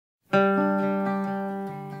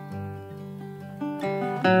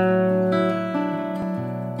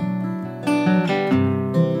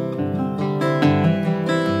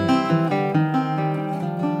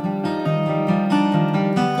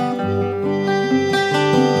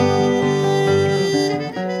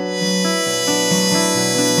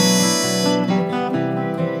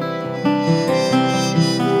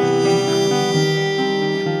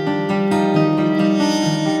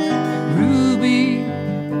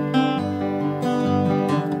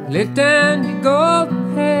Let down your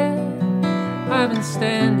golden hair. I've been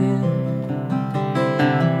standing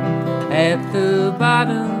at the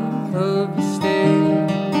bottom of the stair.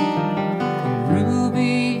 And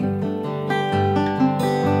Ruby,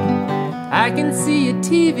 I can see a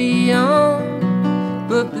TV on,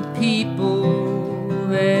 but the people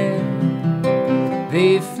there,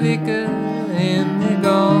 they flicker and they're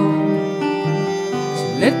gone. So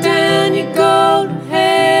let down your golden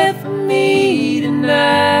hair for me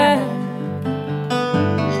tonight.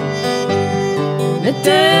 Let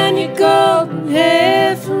down your golden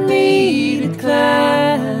hair for me to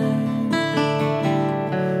climb,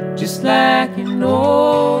 just like an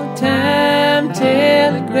old-time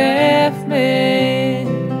telegraph man.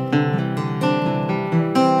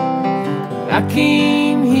 I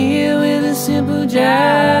came here with a simple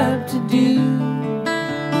job to do,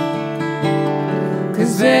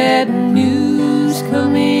 'cause that news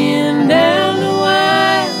coming down the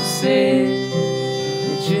wire said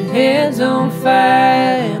your head's on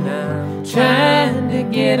fire, and I'm trying to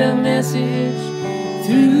get a message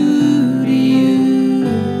through to you,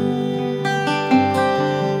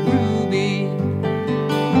 Ruby.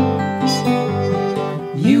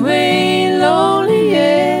 You ain't lonely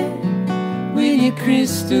yet with your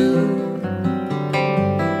crystal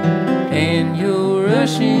and your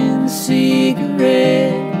Russian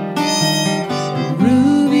cigarette.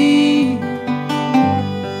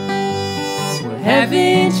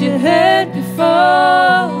 Haven't you heard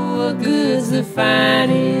before, what good's the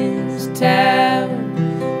finest tower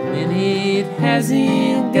when it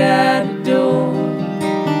hasn't got a door?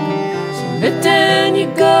 So let down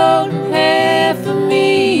your golden hair for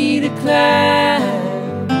me to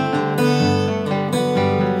climb.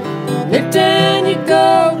 Let down your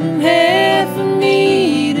golden hair for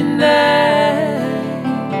me tonight,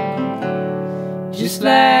 just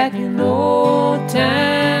like an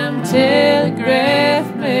old-time telegraph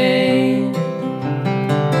man.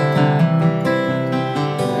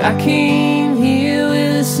 I came here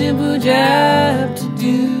with a simple job to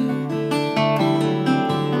do,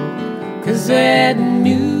 'cause that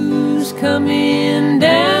news coming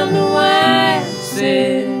down the wire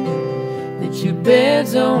said that your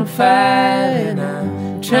bed's on fire, and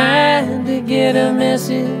I'm trying to get a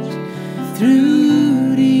message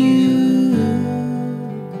through to you.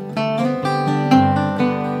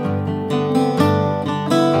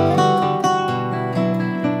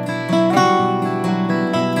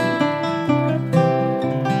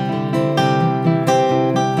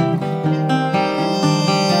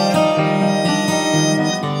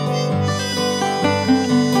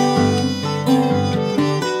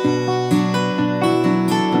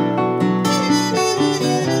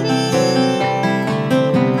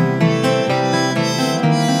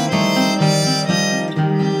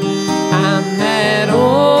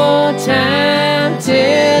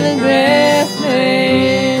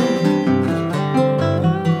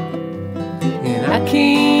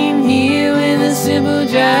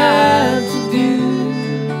 Job to do,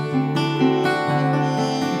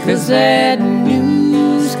 'cause that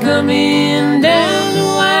news coming down the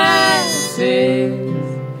wire says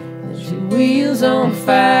that your wheel's on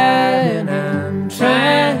fire, and I'm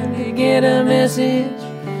trying to get a message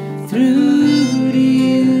through to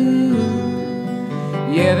you.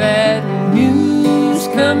 Yeah, that news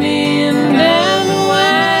coming down the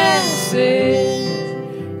wire says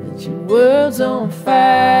that your world's on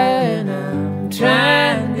fire, and I'm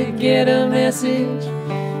trying to get a message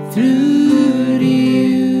through to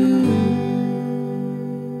you.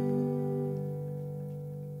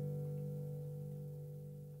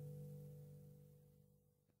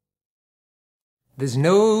 There's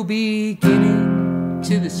no beginning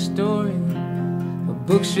to the story. A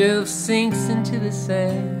bookshelf sinks into the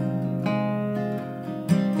sand,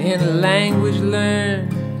 and a language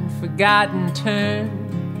learned and forgotten turned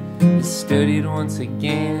is studied once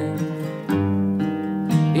again.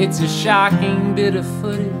 It's a shocking bit of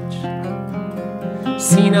footage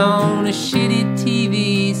seen on a shitty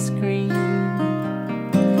TV screen.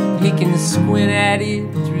 You can squint at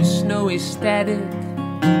it through snowy static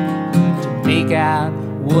to make out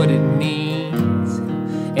what it means,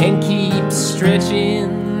 and keep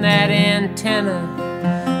stretching that antenna,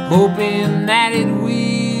 hoping that it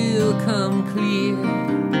will come clear.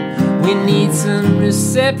 We need some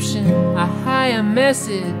reception, a higher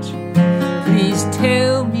message. Please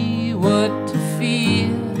tell me what to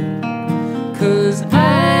feel, 'cause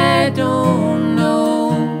I don't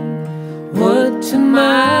know what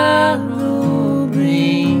tomorrow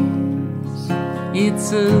brings.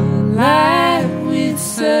 It's a life with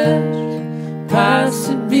such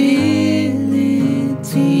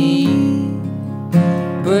possibility,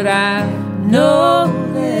 but I know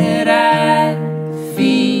that I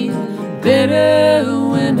feel better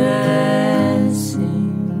when I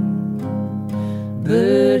sing.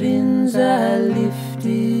 Burdens are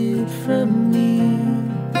lifted from me.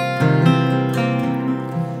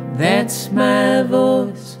 That's my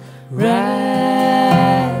voice rising.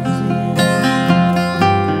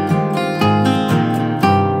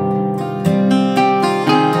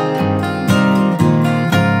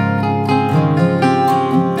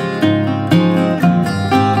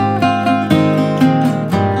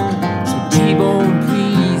 So T-Bone,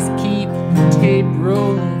 please keep the tape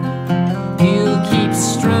rolling. He'll keep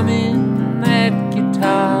strumming that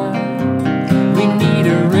guitar. We need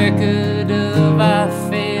a record of our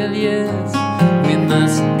failures. We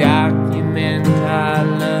must document our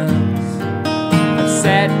loves. I've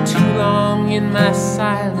sat too long in my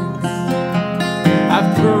silence. I've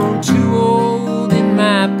grown too old in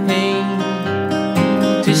my pain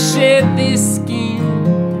to shed this skin,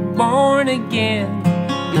 born again.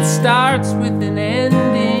 It starts with an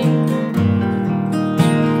ending,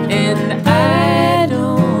 and I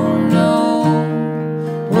don't know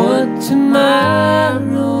what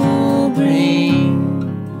tomorrow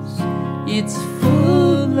brings. It's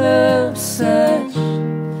full of such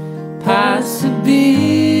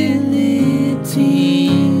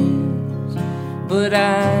possibilities, but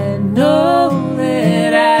I know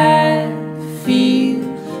that I feel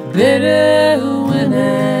better when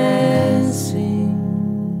I sing.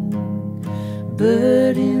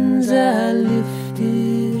 Burdens are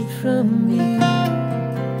lifted from me.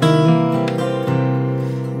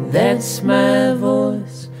 That's my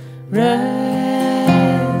voice rising.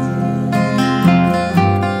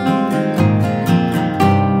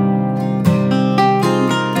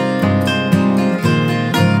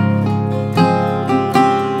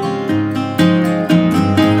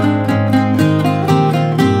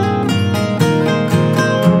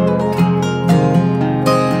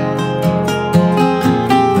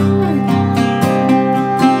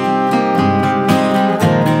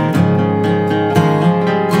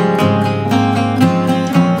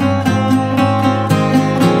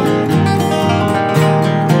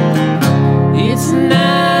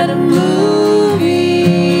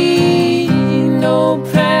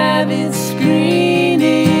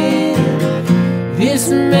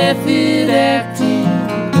 Method acting,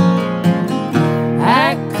 I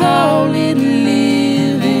call it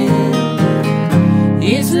living.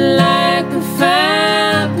 It's like a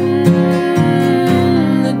fountain,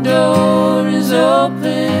 the door is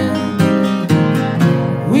open.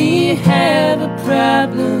 We have a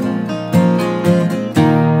problem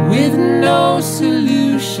with no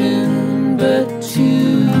solution but to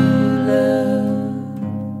love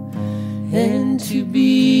and to be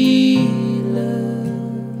loved.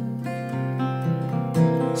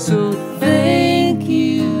 So thank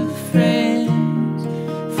you, friends,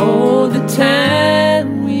 for the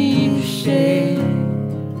time we've shared.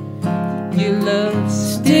 Your love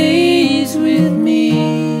stays with me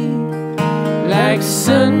like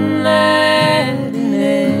sunlight in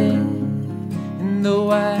air. And though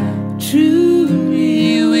I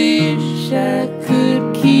truly wish I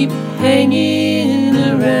could keep hanging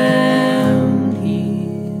around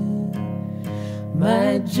here,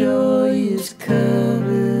 my joy is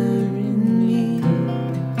covering me.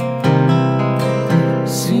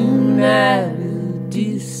 Soon I will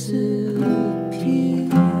disappear.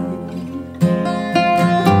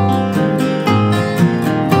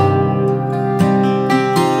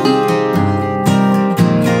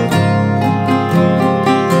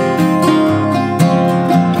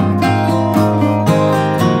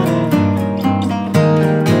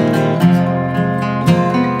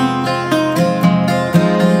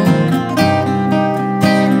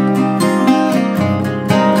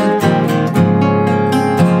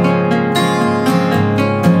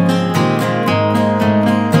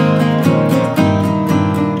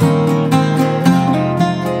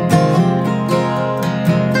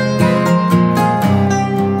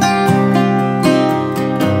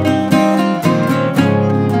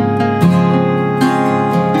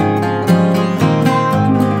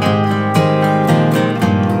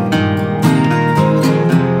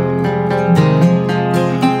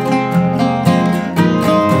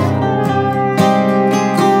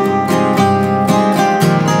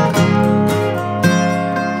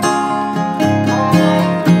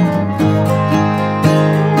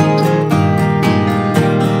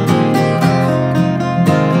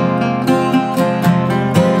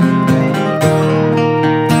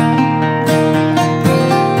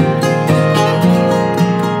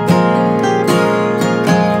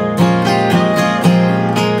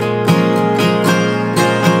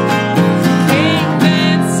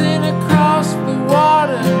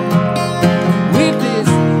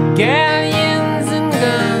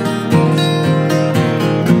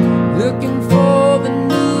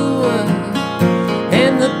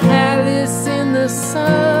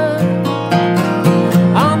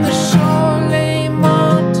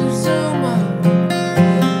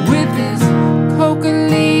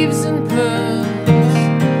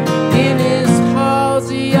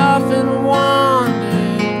 often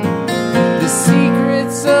wondered the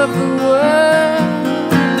secrets of the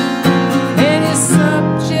world, and his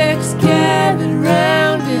subjects gathered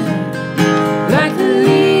round him like the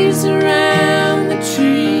leaves around the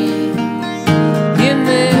tree, in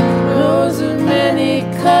their clothes of many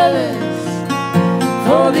colors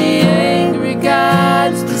for the angry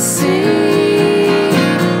gods to see.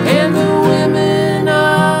 And the women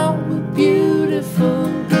all were beautiful,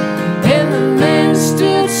 and the men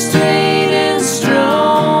stood straight and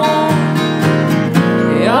strong.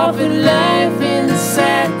 They offered life in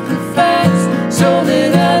sacrifice so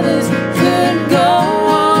that others could go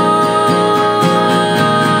on.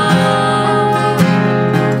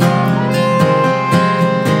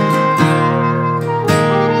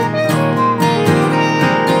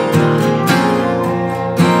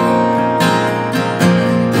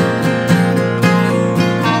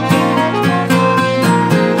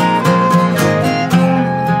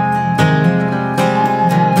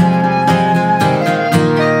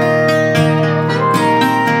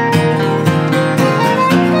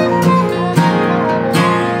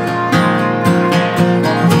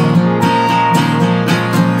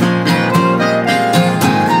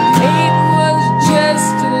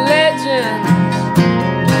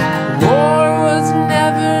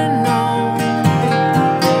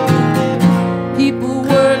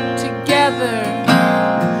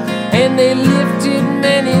 And they lifted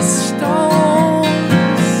many stones,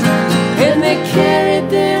 and they carried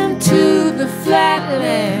them to the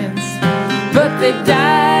flatlands, but they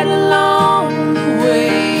died along the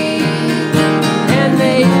way. And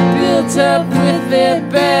they built up with their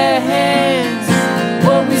bare hands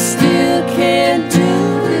what we still can't do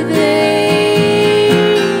today.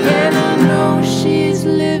 And I know she's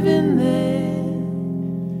living there,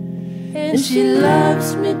 and she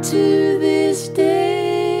loves me to this day.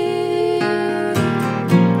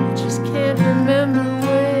 Remember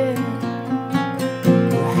when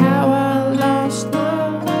or how I lost my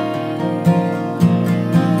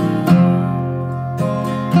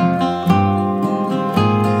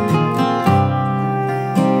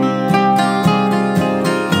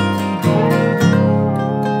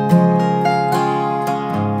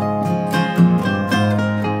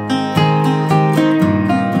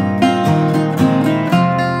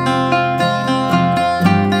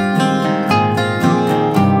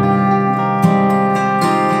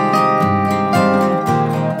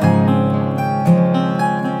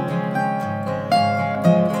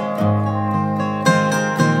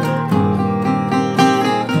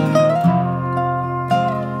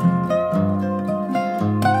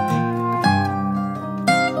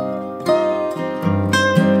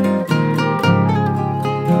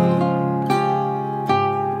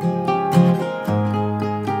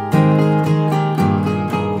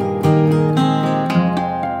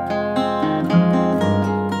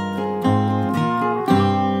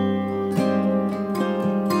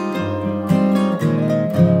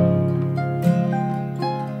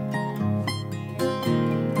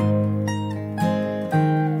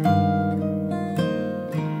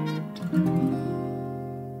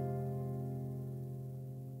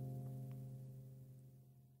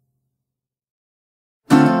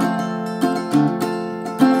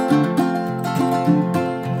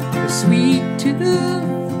sweet tooth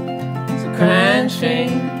is a crying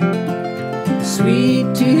shame. The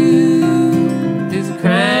sweet tooth is a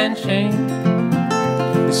crying shame.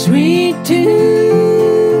 The sweet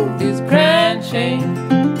tooth is a crying shame.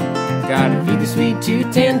 Gotta feed the sweet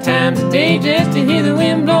tooth 10 times a day just to hear the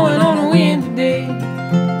wind blowing on the wind today.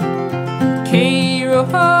 Cairo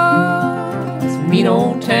is a mean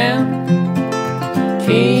old town.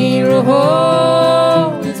 Cairo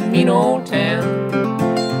is a mean old town.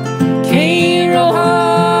 Cairo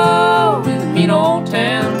is a mean old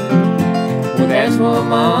town. Well, that's what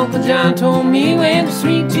my Uncle John told me when the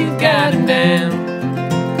sweet tooth got him down.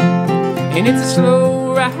 And it's a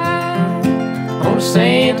slow ride on the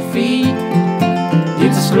Santa Fe.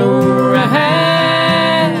 It's a slow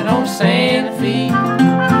ride on the Santa Fe.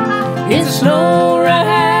 It's a slow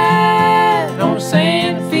ride on the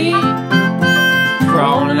Santa Fe.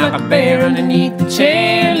 Crawling like a bear underneath the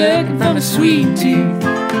chair, looking for my sweet tooth.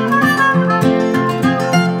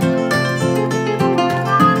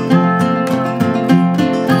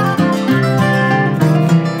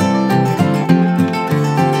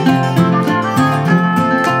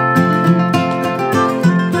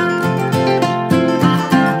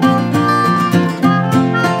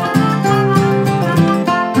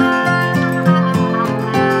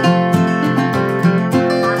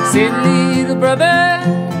 Said little brother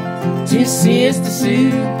to Sister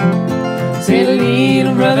Sue. Said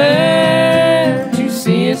little brother to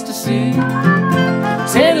Sister Sister Sue.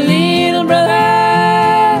 Said, little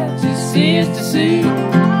brother to Sister Sue.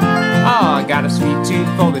 Oh, I got a sweet tooth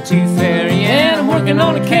for the tooth fairy, and I'm working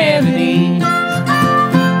on a cavity. Oh,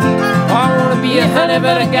 I wanna be a honey,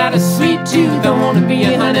 but I got a sweet tooth. I wanna be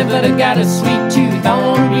a honey, but I got a sweet tooth. I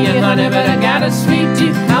wanna be a honey, but I got a sweet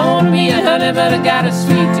tooth. I wanna be a honey, but I got a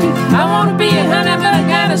sweet tooth. I wanna be a honey, but I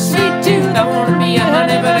got a sweet tooth. I wanna be a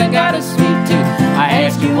honey, but I got a sweet tooth. I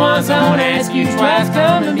asked you once, I wanna ask you twice.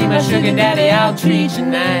 Come and be my sugar daddy, I'll treat you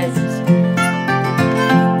nice.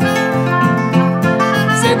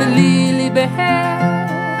 Said the lily bear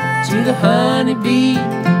to the honeybee.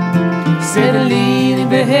 Said the lily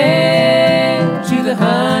bear to the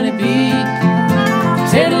honeybee.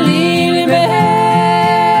 Said the lily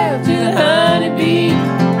bear to the honeybee.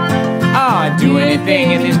 Oh, I'd do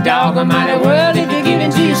anything in this dog-almighty world if you're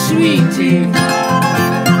giving to your sweet tooth.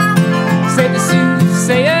 Said the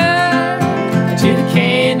soothsayer to the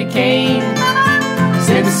candy cane.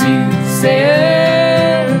 Said the soothsayer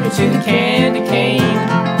to the candy cane.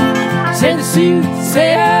 Said the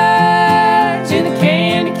soothsayer to the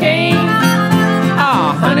candy cane.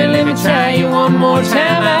 Oh, honey, let me try you one more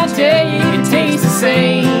time. I'll tell you it tastes the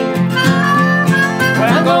same. Well,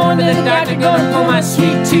 I'm going to the doctor, gonna pull my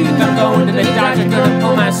sweet tooth. I'm going to the doctor, gonna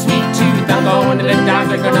pull my sweet tooth. I'm going to the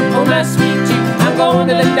doctor, gonna pull my sweet tooth. I'm going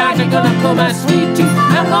to the doctor, gonna pull my sweet tooth.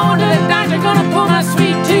 I'm going to the doctor, gonna pull my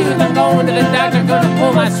sweet tooth. I'm going to the doctor, gonna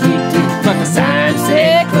pull my sweet tooth. But the sign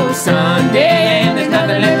said close Sunday, and there's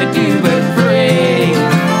nothing left to do but pray.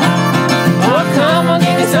 Oh, come on,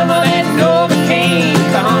 give me some of that Novocaine.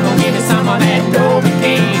 Come on, give me some of that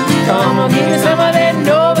Novocaine. Come on, give me some of that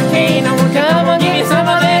Novocaine. I want come on, give me some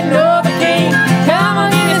of that Novocaine. Come on,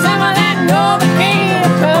 give me some of that Novocaine.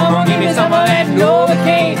 Come on, give me some of that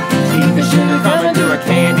Novocaine. Keep the sugar coming to a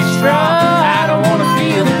candy straw. I don't wanna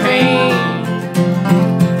feel the pain.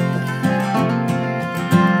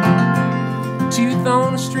 Tooth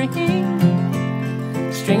on a string,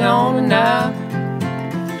 string on a knob.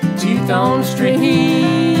 Tooth on a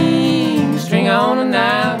string, string on a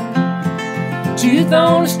knob. Tooth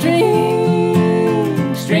on a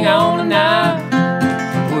string, string on a knob.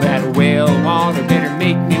 Well, that well water better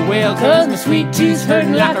make me well, 'cause my sweet tooth's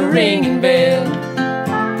hurting like a ringing bell.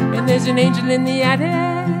 And there's an angel in the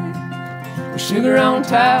attic with sugar on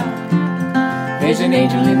top. There's an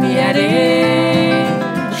angel in the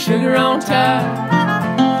attic with sugar on top.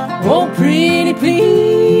 Oh, pretty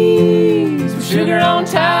please, with sugar on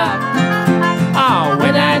top. Oh,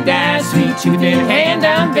 when I die, sweet tooth in hand,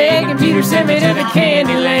 I'm begging Peter, send me to the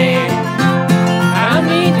candy land. I'll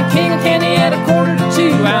meet the king of candy at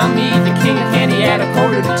 1:45. I'll meet the king of candy at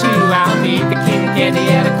 1:45. I'll meet the king of candy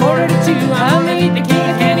at 1:45. I'll meet the king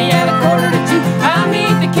of candy at 1:45. I'll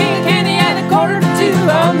meet the king of candy at 1:45.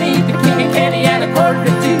 I'll meet the king of candy at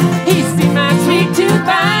 1:45. He seen my sweet tooth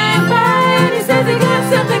by and by, and he says he got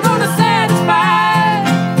something gonna satisfy.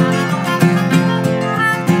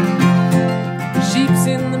 Sheep's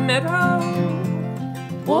in the meadow,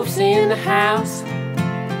 wolf's in the house.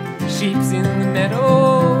 Sheep's in the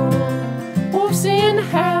meadow, wolf's in the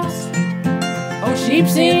house. Oh,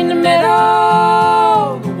 sheep's in the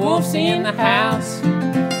meadow, the wolf's in the house.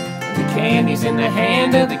 The candy's in the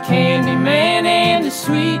hand of the candy man, and the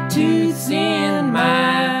sweet tooth's in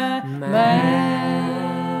my mouth.